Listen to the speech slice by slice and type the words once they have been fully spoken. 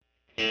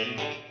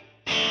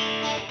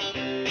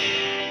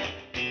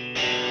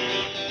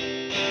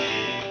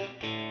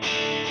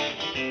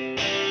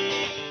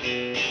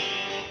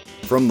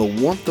From the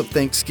warmth of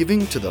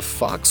Thanksgiving to the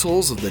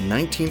foxholes of the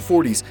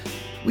 1940s,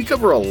 we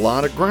cover a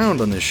lot of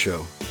ground on this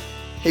show.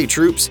 Hey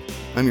troops,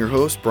 I'm your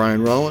host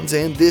Brian Rollins,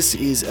 and this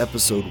is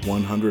episode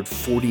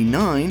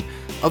 149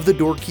 of the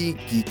Dorky,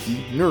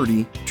 Geeky,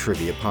 Nerdy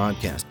Trivia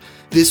Podcast.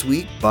 This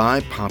week,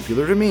 by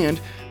popular demand,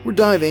 we're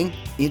diving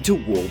into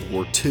World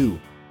War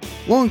II.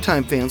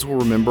 Longtime fans will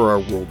remember our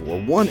World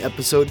War I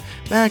episode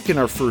back in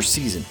our first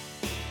season.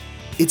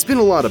 It's been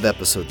a lot of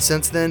episodes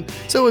since then,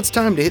 so it's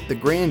time to hit the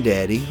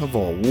granddaddy of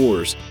all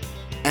wars.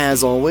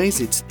 As always,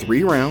 it's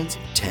 3 rounds,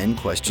 10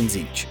 questions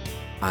each.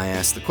 I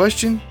ask the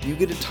question, you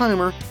get a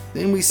timer,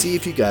 then we see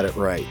if you got it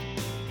right.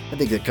 I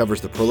think that covers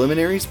the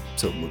preliminaries,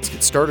 so let's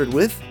get started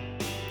with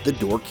the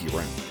Dorky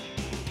round.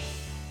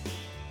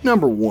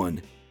 Number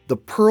 1. The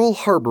Pearl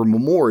Harbor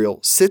Memorial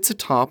sits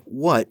atop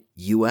what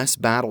U.S.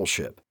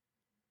 battleship?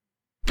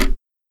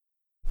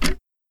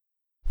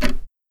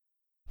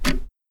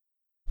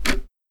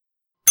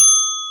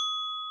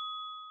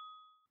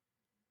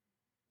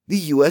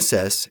 The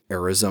USS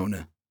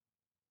Arizona.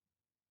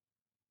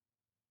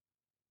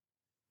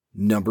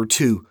 Number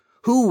 2.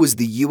 Who was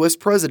the U.S.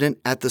 president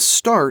at the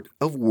start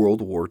of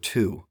World War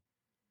II?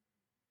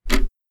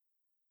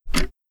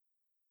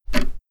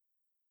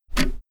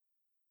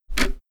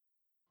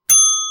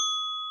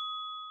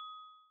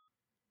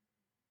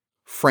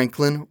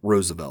 Franklin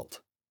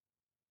Roosevelt.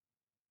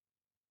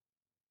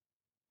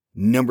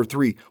 Number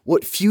 3.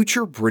 What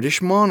future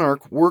British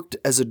monarch worked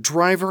as a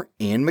driver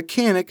and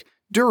mechanic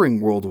during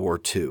World War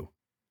II?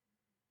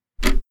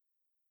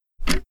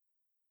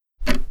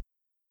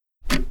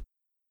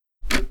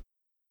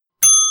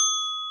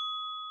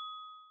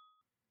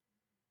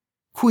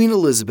 Queen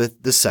Elizabeth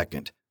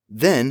II,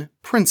 then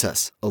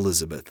Princess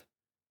Elizabeth.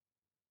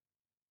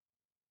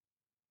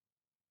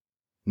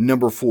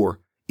 Number 4.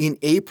 In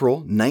April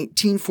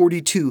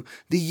 1942,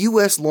 the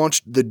U.S.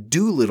 launched the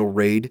Doolittle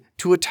Raid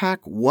to attack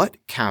what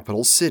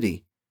capital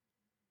city?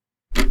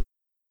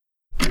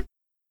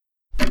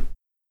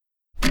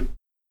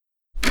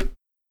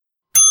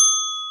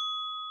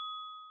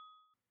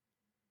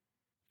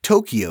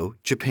 Tokyo,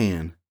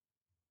 Japan.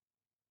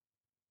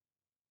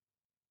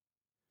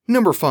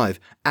 Number 5.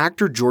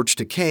 Actor George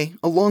Takei,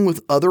 along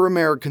with other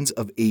Americans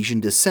of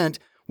Asian descent,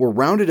 were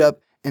rounded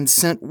up and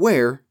sent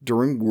where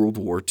during World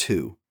War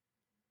II?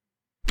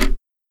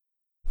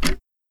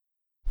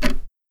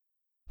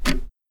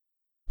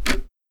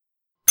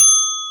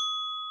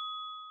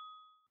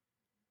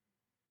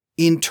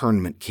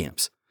 Internment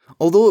camps.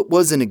 Although it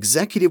was an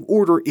executive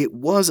order, it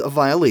was a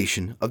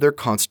violation of their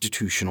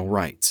constitutional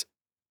rights.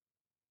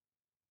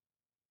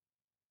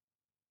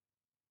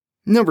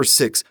 Number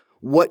 6.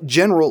 What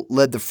general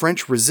led the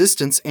French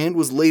resistance and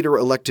was later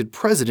elected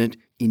president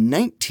in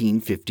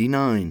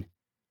 1959?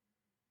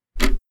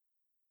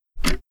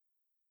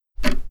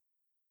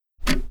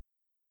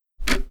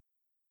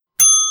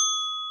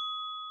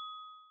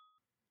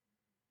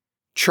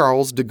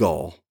 Charles de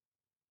Gaulle.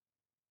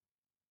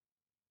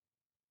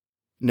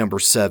 Number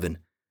 7.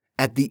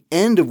 At the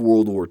end of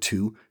World War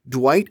II,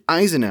 Dwight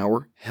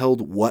Eisenhower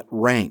held what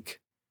rank?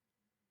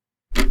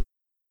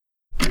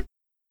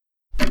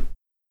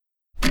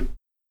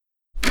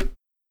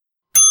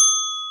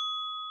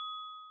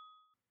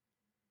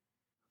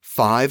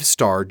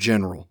 Five-star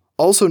general,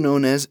 also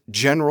known as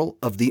General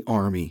of the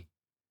Army.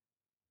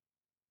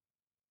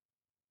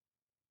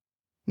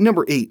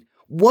 Number 8.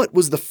 What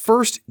was the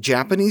first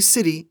Japanese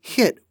city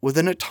hit with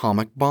an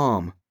atomic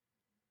bomb?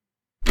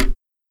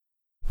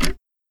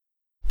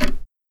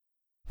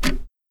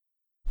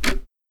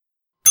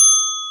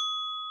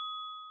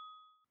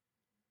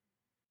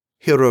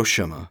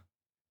 Hiroshima.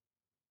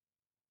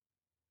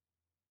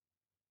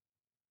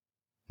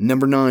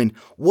 Number 9.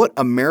 What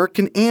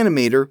American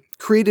animator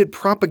created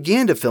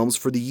propaganda films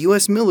for the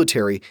U.S.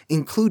 military,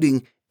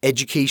 including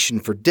Education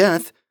for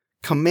Death,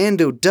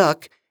 Commando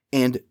Duck,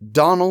 and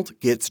Donald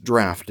Gets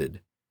Drafted?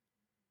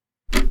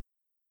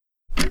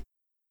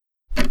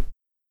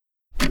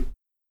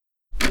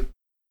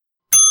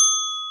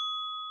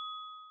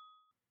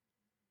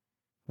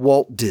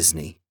 Walt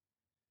Disney.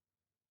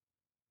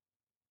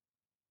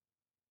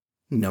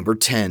 Number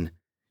 10.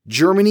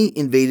 Germany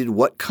invaded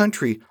what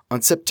country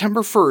on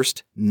September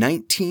 1st,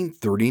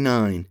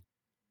 1939?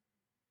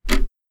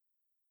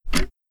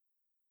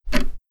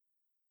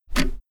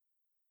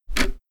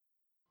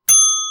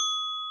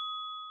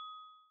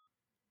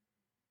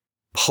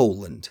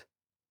 Poland.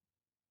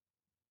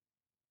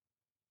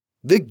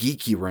 The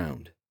Geeky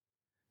Round.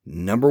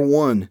 Number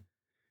 1.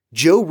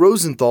 Joe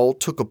Rosenthal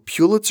took a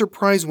Pulitzer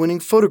Prize-winning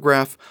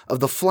photograph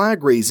of the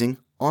flag raising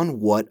on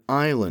what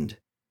island?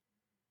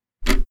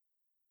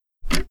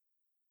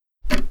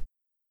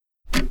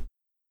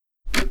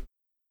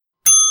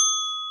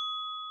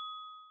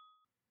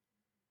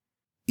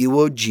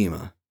 Iwo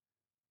Jima.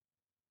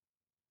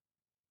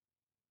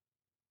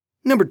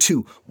 Number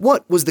 2.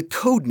 What was the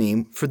code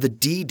name for the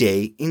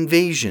D-Day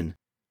invasion?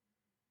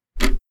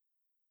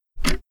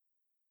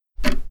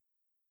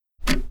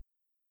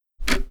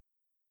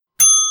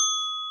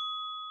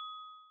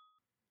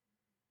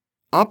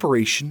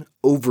 Operation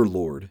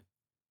Overlord.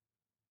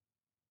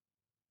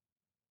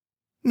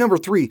 Number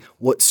 3.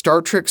 What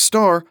Star Trek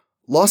star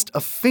lost a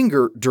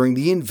finger during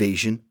the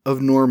invasion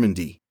of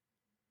Normandy?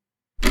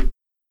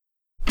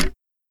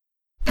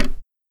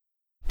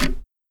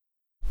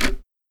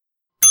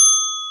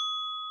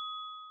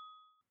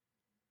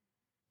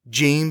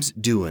 James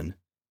Doohan.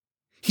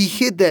 He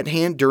hid that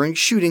hand during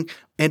shooting,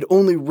 and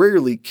only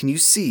rarely can you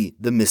see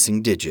the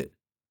missing digit.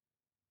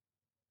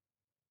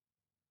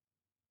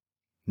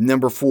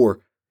 Number 4.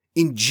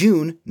 In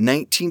June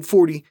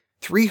 1940,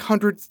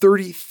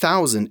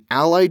 330,000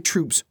 Allied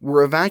troops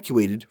were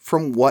evacuated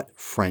from what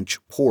French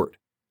port?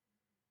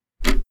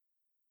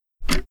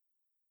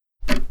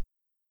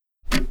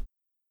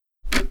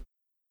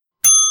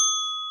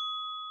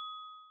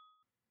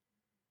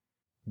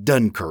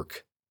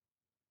 Dunkirk.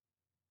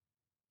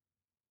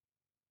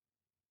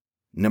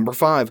 Number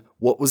 5.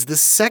 What was the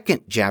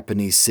second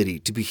Japanese city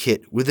to be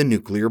hit with a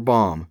nuclear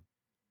bomb?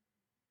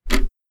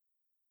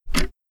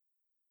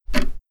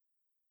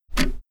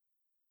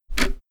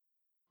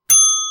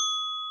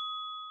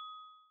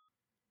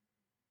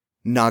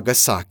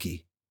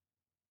 Nagasaki.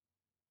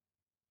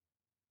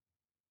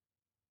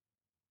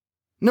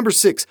 Number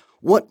 6.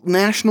 What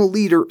national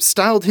leader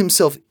styled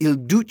himself Il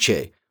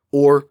Duce,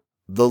 or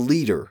the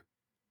leader?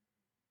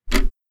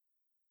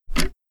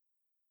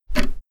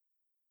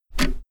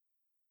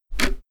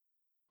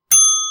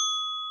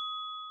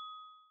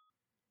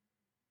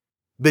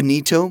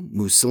 Benito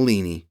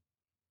Mussolini.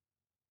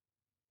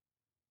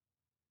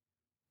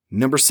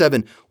 Number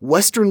 7.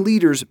 Western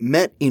leaders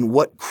met in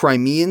what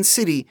Crimean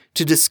city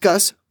to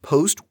discuss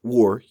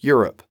post-war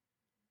Europe?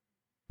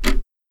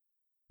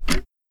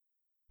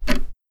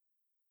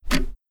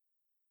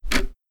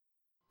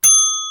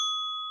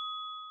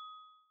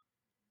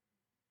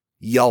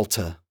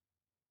 Yalta.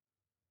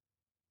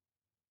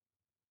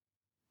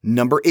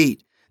 Number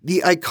 8.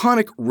 The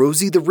iconic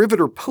Rosie the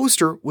Riveter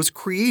poster was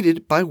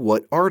created by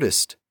what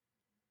artist?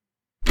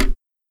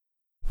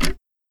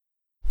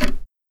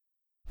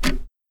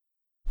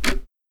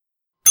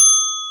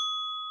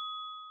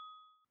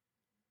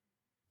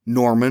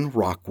 Norman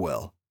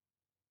Rockwell.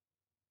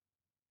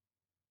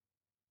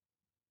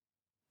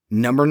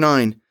 Number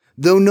 9.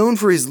 Though known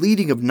for his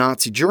leading of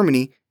Nazi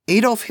Germany,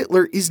 Adolf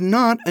Hitler is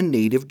not a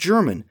native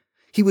German.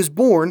 He was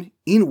born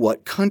in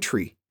what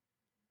country?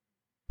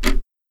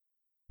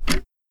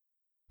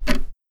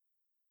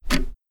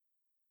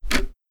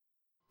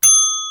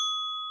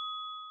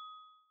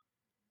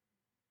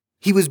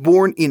 He was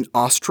born in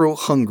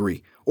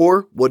Austro-Hungary,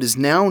 or what is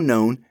now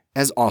known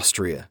as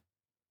Austria.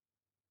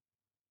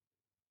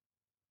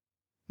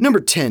 Number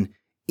 10.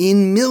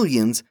 In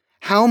millions,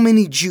 how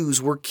many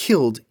Jews were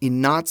killed in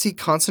Nazi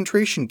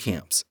concentration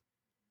camps?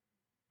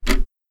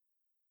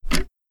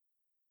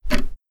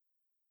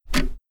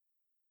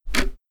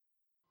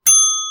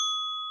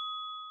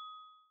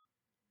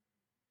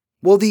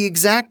 While the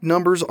exact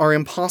numbers are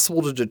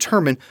impossible to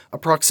determine,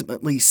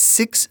 approximately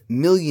 6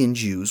 million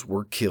Jews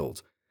were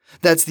killed.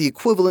 That's the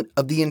equivalent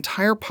of the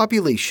entire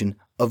population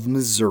of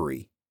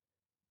Missouri.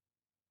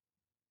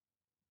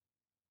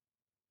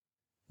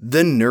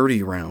 The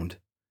Nerdy Round.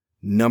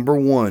 Number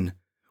 1.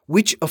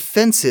 Which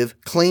offensive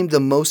claimed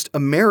the most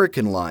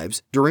American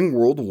lives during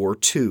World War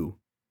II?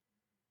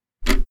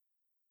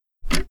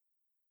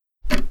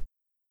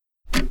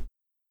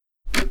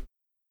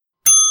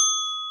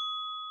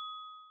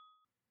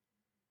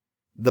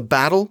 The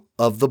Battle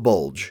of the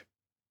Bulge.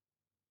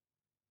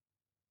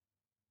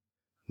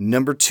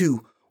 Number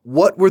 2.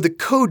 What were the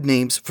code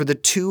names for the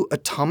 2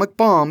 atomic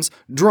bombs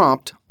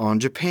dropped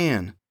on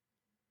Japan?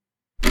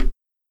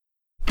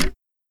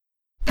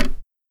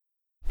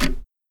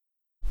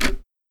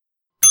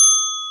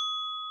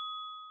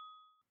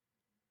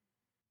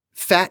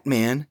 Fat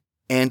Man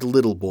and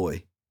Little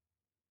Boy.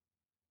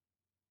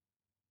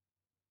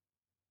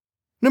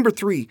 Number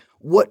 3.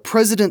 What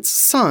president's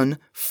son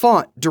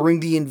fought during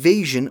the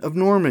invasion of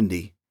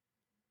Normandy?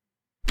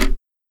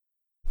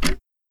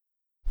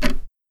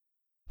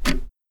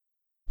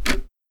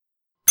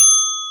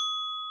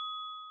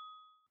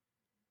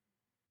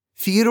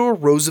 Theodore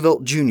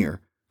Roosevelt Jr.,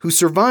 who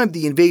survived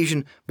the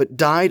invasion but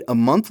died a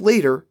month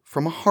later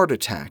from a heart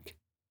attack.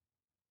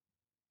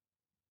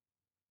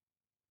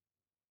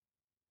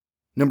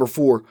 Number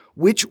 4.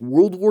 Which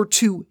World War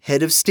II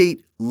head of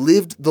state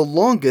lived the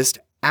longest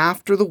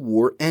after the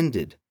war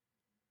ended?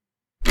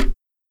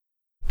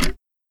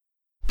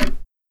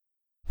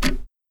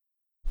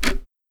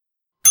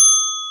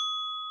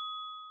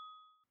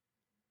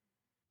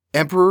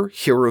 Emperor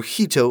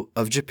Hirohito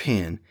of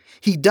Japan.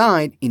 He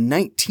died in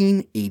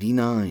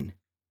 1989.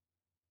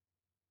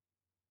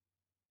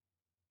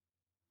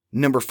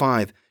 Number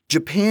 5.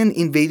 Japan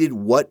invaded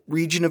what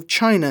region of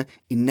China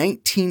in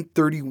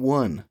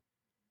 1931?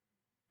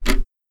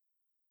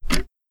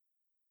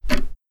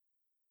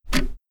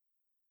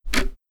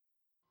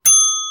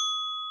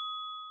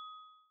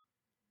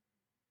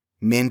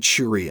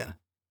 Manchuria.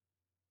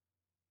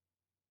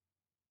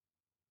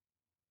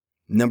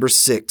 Number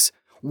 6.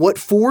 What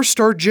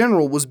four-star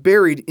general was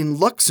buried in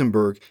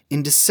Luxembourg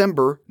in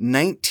December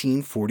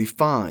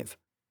 1945?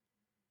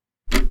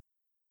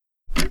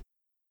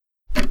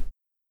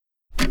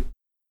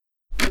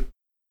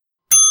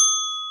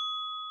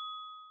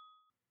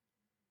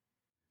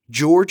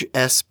 George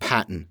S.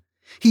 Patton.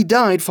 He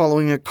died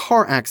following a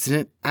car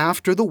accident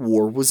after the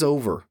war was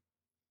over.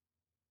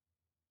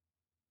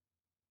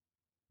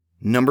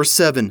 Number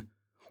 7.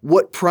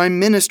 What prime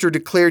minister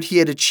declared he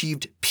had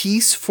achieved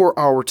peace for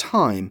our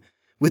time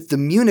with the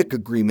Munich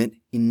Agreement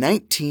in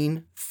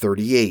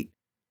 1938?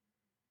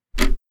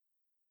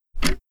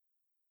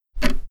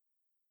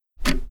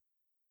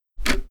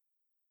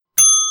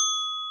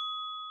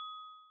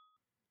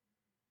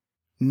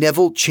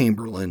 Neville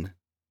Chamberlain.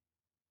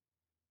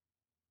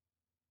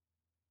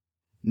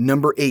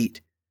 Number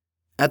 8.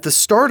 At the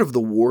start of the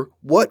war,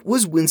 what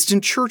was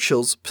Winston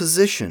Churchill's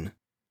position?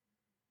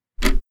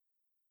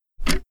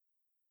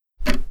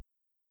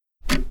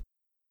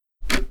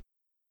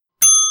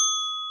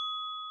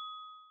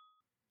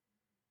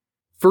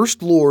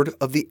 First Lord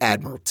of the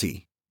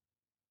Admiralty.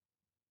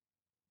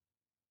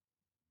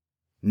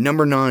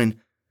 Number 9.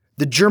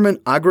 The German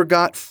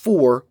Aggregate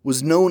 4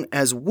 was known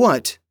as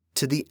what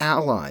to the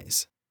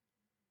Allies?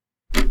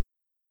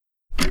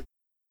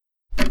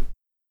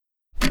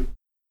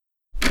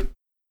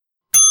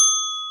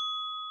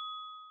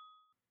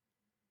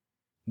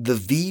 The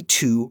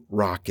V-2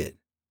 rocket.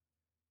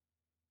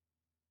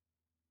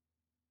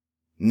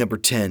 Number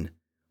 10.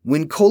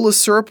 When cola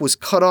syrup was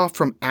cut off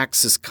from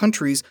Axis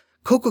countries,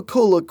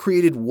 Coca-Cola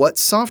created what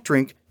soft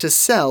drink to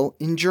sell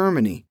in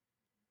Germany?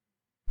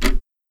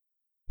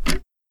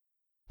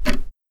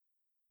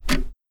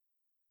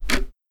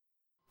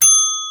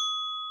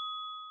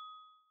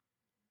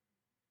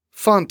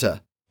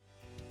 Fanta.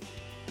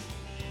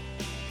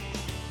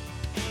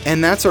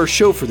 And that's our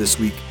show for this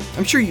week.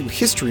 I'm sure you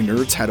history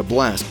nerds had a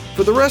blast.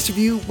 For the rest of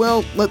you,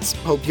 well, let's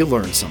hope you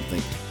learned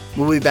something.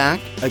 We'll be back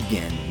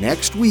again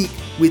next week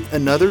with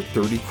another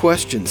 30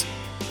 questions.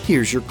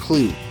 Here's your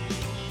clue.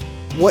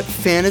 What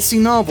fantasy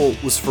novel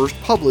was first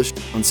published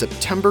on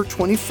September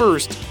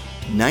 21st,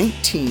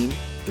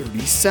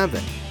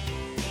 1937?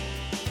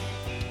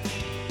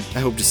 I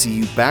hope to see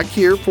you back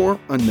here for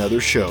another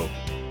show.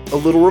 A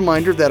little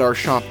reminder that our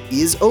shop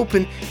is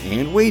open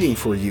and waiting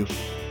for you.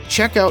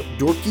 Check out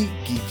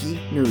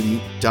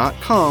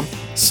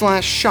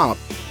dorkygeekynerdy.com/shop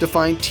to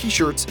find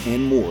t-shirts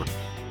and more.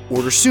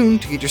 Order soon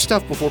to get your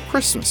stuff before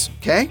Christmas,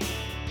 okay?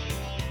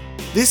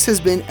 This has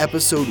been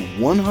episode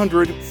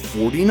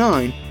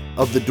 149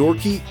 of the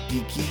Dorky,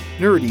 Geeky,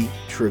 Nerdy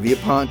Trivia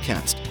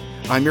Podcast.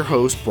 I'm your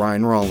host,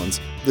 Brian Rollins.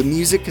 The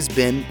music has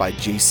been by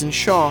Jason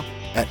Shaw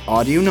at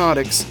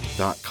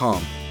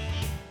Audionautics.com.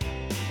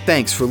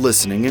 Thanks for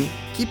listening and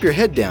keep your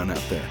head down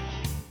out there.